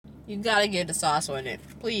You gotta get the sauce on it.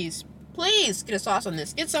 Please. Please get a sauce on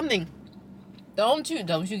this. Get something. Don't you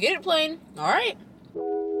get it plain. Alright.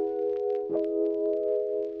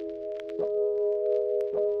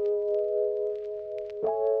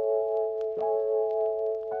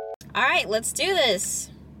 Alright, let's do this.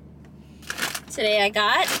 Today I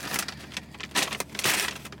got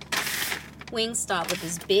Wingstop with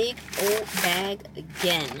this big old bag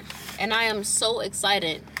again. And I am so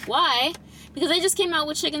excited. Why? Because they just came out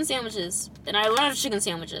with chicken sandwiches. And I love chicken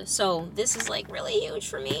sandwiches. So this is like really huge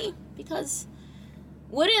for me. Because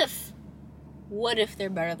what if they're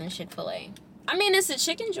better than Chick Fil A? I mean, it's a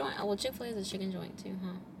chicken joint. Oh, well, Chick Fil A is a chicken joint too,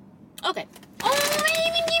 huh? Okay. Oh, they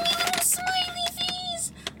even gave me a little smiley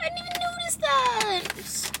face. I didn't even notice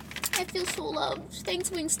that. I feel so loved. Thanks,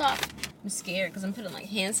 Wingstop. I'm scared because I'm putting like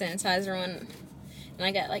hand sanitizer on. And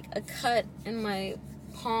I got like a cut in my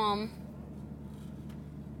palm.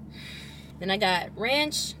 Then I got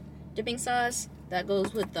ranch dipping sauce that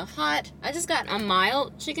goes with the hot. I just got a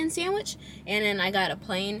mild chicken sandwich, and then I got a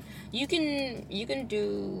plain. You can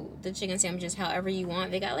do the chicken sandwiches however you want.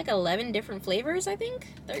 They got like 11 different flavors, I think,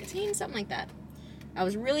 13, something like that. I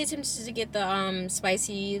was really tempted to get the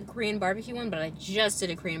spicy Korean barbecue one, but I just did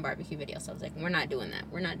a Korean barbecue video, so I was like, we're not doing that.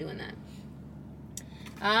 We're not doing that.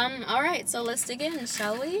 All right, so let's dig in,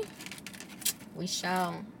 shall we? We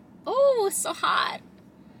shall. Oh, it's so hot.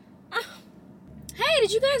 Ah. Hey,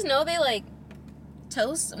 did you guys know they like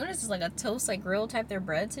toast? What is this, like a toast, like grill type their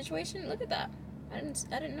bread situation? Look at that. I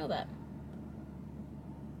didn't know that.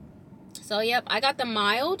 So yep, I got the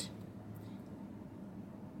mild,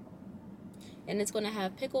 and it's gonna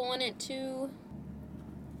have pickle on it too.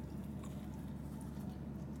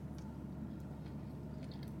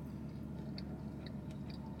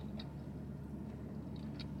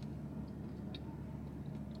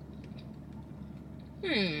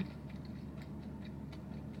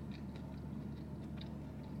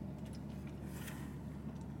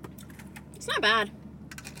 It's not bad.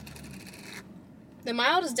 The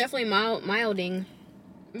mild is definitely milding.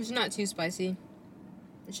 It's not too spicy.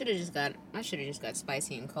 I should have just got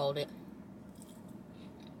spicy and called it.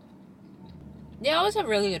 They always have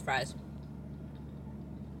really good fries.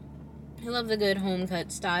 I love the good home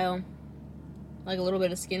cut style. Like a little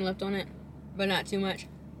bit of skin left on it, but not too much.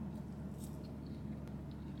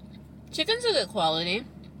 Chicken's a good quality.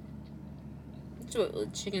 That's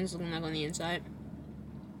what chicken's looking like on the inside.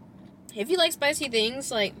 If you like spicy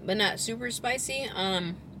things, like, but not super spicy,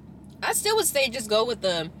 I still would say just go with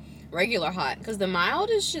the regular hot, because the mild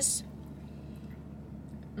is just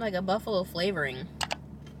like a buffalo flavoring.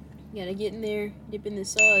 You gotta get in there, dip in the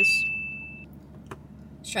sauce.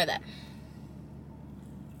 Let's try that.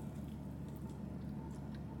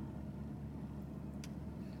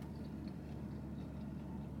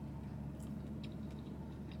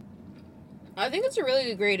 I think it's a really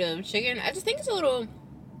good grade of chicken. I just think it's a little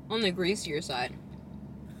on the greasier side.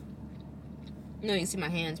 No, you can see my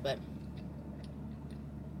hands, but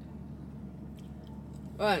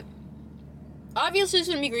obviously it's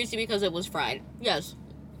gonna be greasy because it was fried. Yes,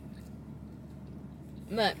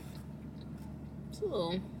 but it's a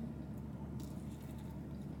little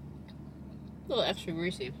extra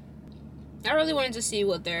greasy. I really wanted to see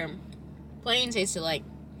what their plain tasted like.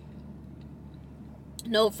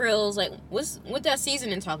 No frills, like what that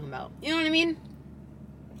seasoning talking about? You know what I mean?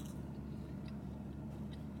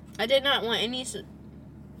 I did not want any.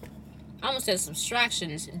 I almost said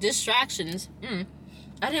distractions.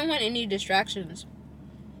 I didn't want any distractions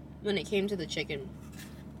when it came to the chicken.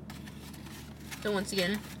 So once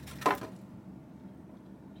again,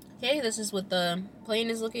 okay, this is what the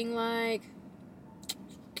plain is looking like.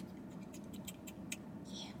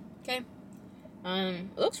 Yeah. Okay.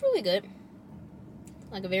 It looks really good.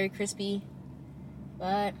 Like a very crispy,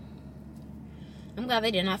 but I'm glad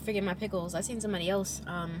they did not forget my pickles. I seen somebody else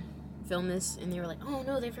film this, and they were like, "Oh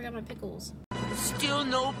no, they forgot my pickles." Still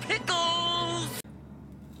no pickles.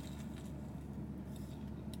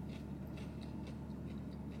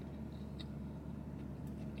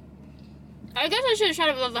 I guess I should have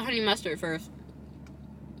tried with the honey mustard first.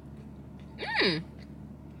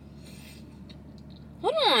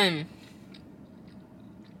 Hold on.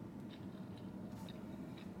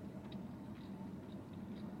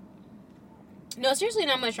 No, seriously,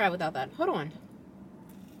 not much try without that. Hold on.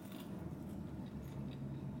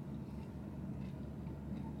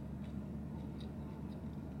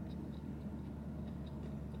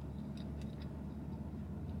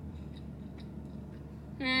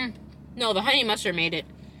 No, the honey mustard made it.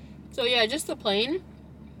 So yeah, just the plain.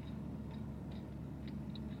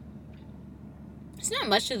 It's not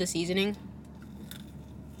much to the seasoning.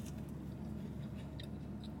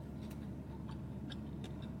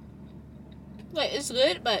 Like, it's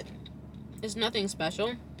good, but it's nothing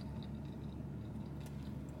special.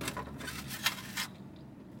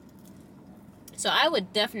 So I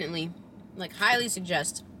would definitely, like, highly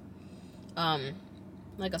suggest,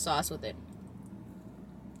 like, a sauce with it.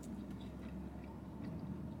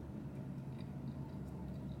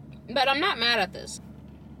 But I'm not mad at this.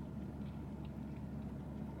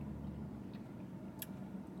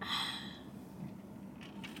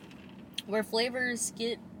 Where flavors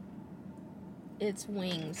get its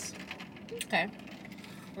wings. Okay.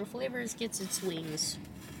 Where flavors gets its wings.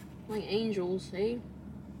 Like angels, eh?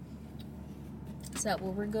 Is that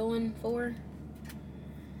what we're going for?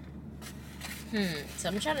 So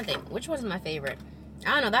I'm trying to think. Which one's my favorite?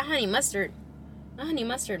 I don't know. That honey mustard. That honey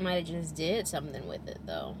mustard might have just did something with it,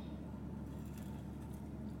 though.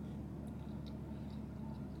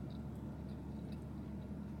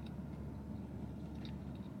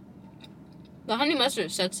 The honey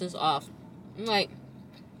mustard sets this off. Like,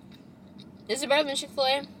 is it better than Chick Fil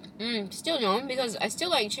A? Still no, because I still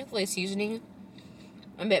like Chick Fil A seasoning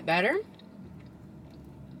a bit better.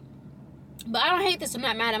 But I don't hate this. I'm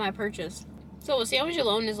not mad at my purchase. So a sandwich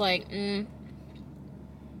alone is like $5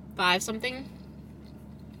 something,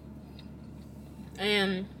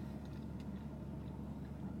 and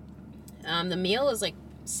the meal is like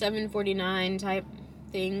 $7.49 type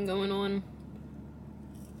thing going on.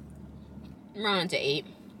 Round to $8,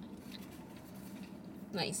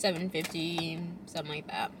 like $7.50, something like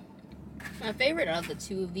that. My favorite of the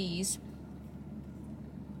two of these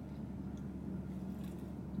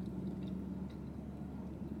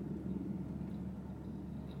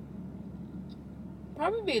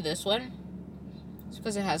probably be this one. It's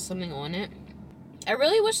because it has something on it. I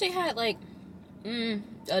really wish they had like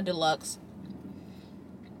a deluxe,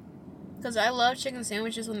 because I love chicken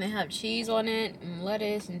sandwiches when they have cheese on it and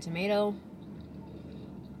lettuce and tomato.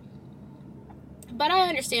 But I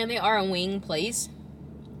understand they are a wing place.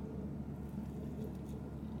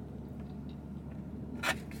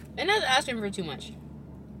 And that's asking for too much.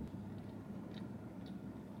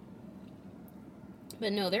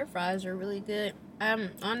 But no, their fries are really good.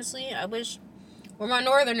 Honestly, I wish where my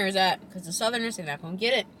northerners at, because the southerners, they're not gonna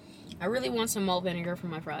get it. I really want some malt vinegar for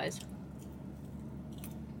my fries.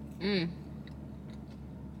 I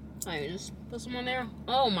just put some on there.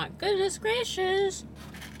 Oh my goodness gracious.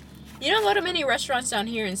 You don't go to many restaurants down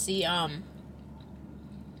here and see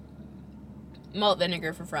malt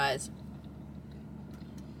vinegar for fries.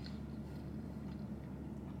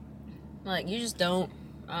 Like, you just don't.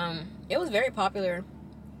 It was very popular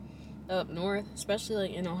up north, especially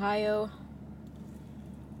like in Ohio.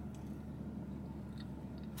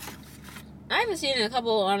 I haven't seen a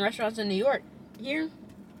couple restaurants in New York here.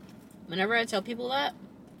 Whenever I tell people that,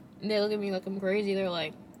 they look at me like I'm crazy. They're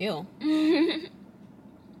like, ew.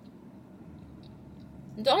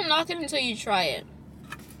 Don't knock it until you try it.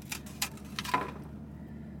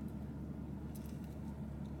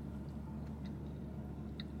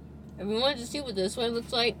 If you wanted to see what this one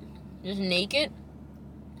looks like, just naked,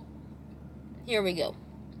 here we go.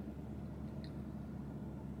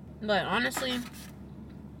 But honestly,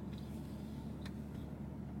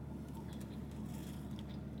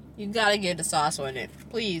 you gotta get a sauce on it.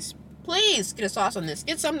 Please, please get a sauce on this.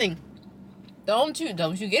 Get something. Don't you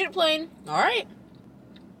get it plain. All right.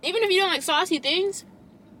 Even if you don't like saucy things,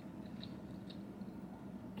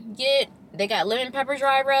 they got lemon pepper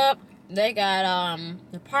dry rub. They got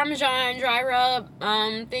the Parmesan dry rub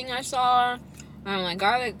thing I saw. Like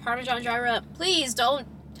garlic Parmesan dry rub. Please don't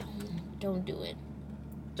do it.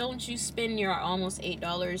 Don't you spend your almost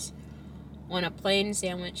 $8 on a plain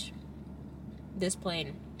sandwich. This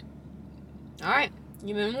plain. Alright,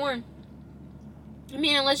 you've been warned. I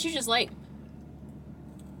mean, unless you just like,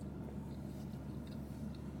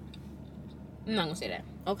 I'm not gonna say that.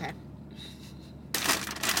 Okay.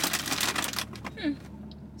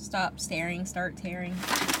 Stop staring, start tearing.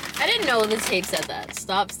 I didn't know the tape said that.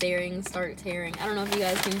 Stop staring, start tearing. I don't know if you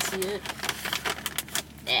guys can see it.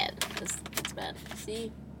 Yeah, it's bad.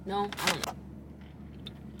 See? No? I don't know.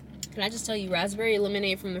 Can I just tell you, raspberry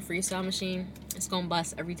lemonade from the freestyle machine, it's gonna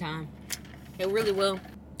bust every time. It really will.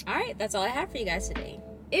 Alright, that's all I have for you guys today.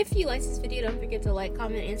 If you liked this video, don't forget to like,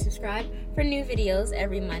 comment, and subscribe for new videos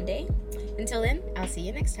every Monday. Until then, I'll see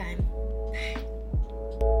you next time. Bye.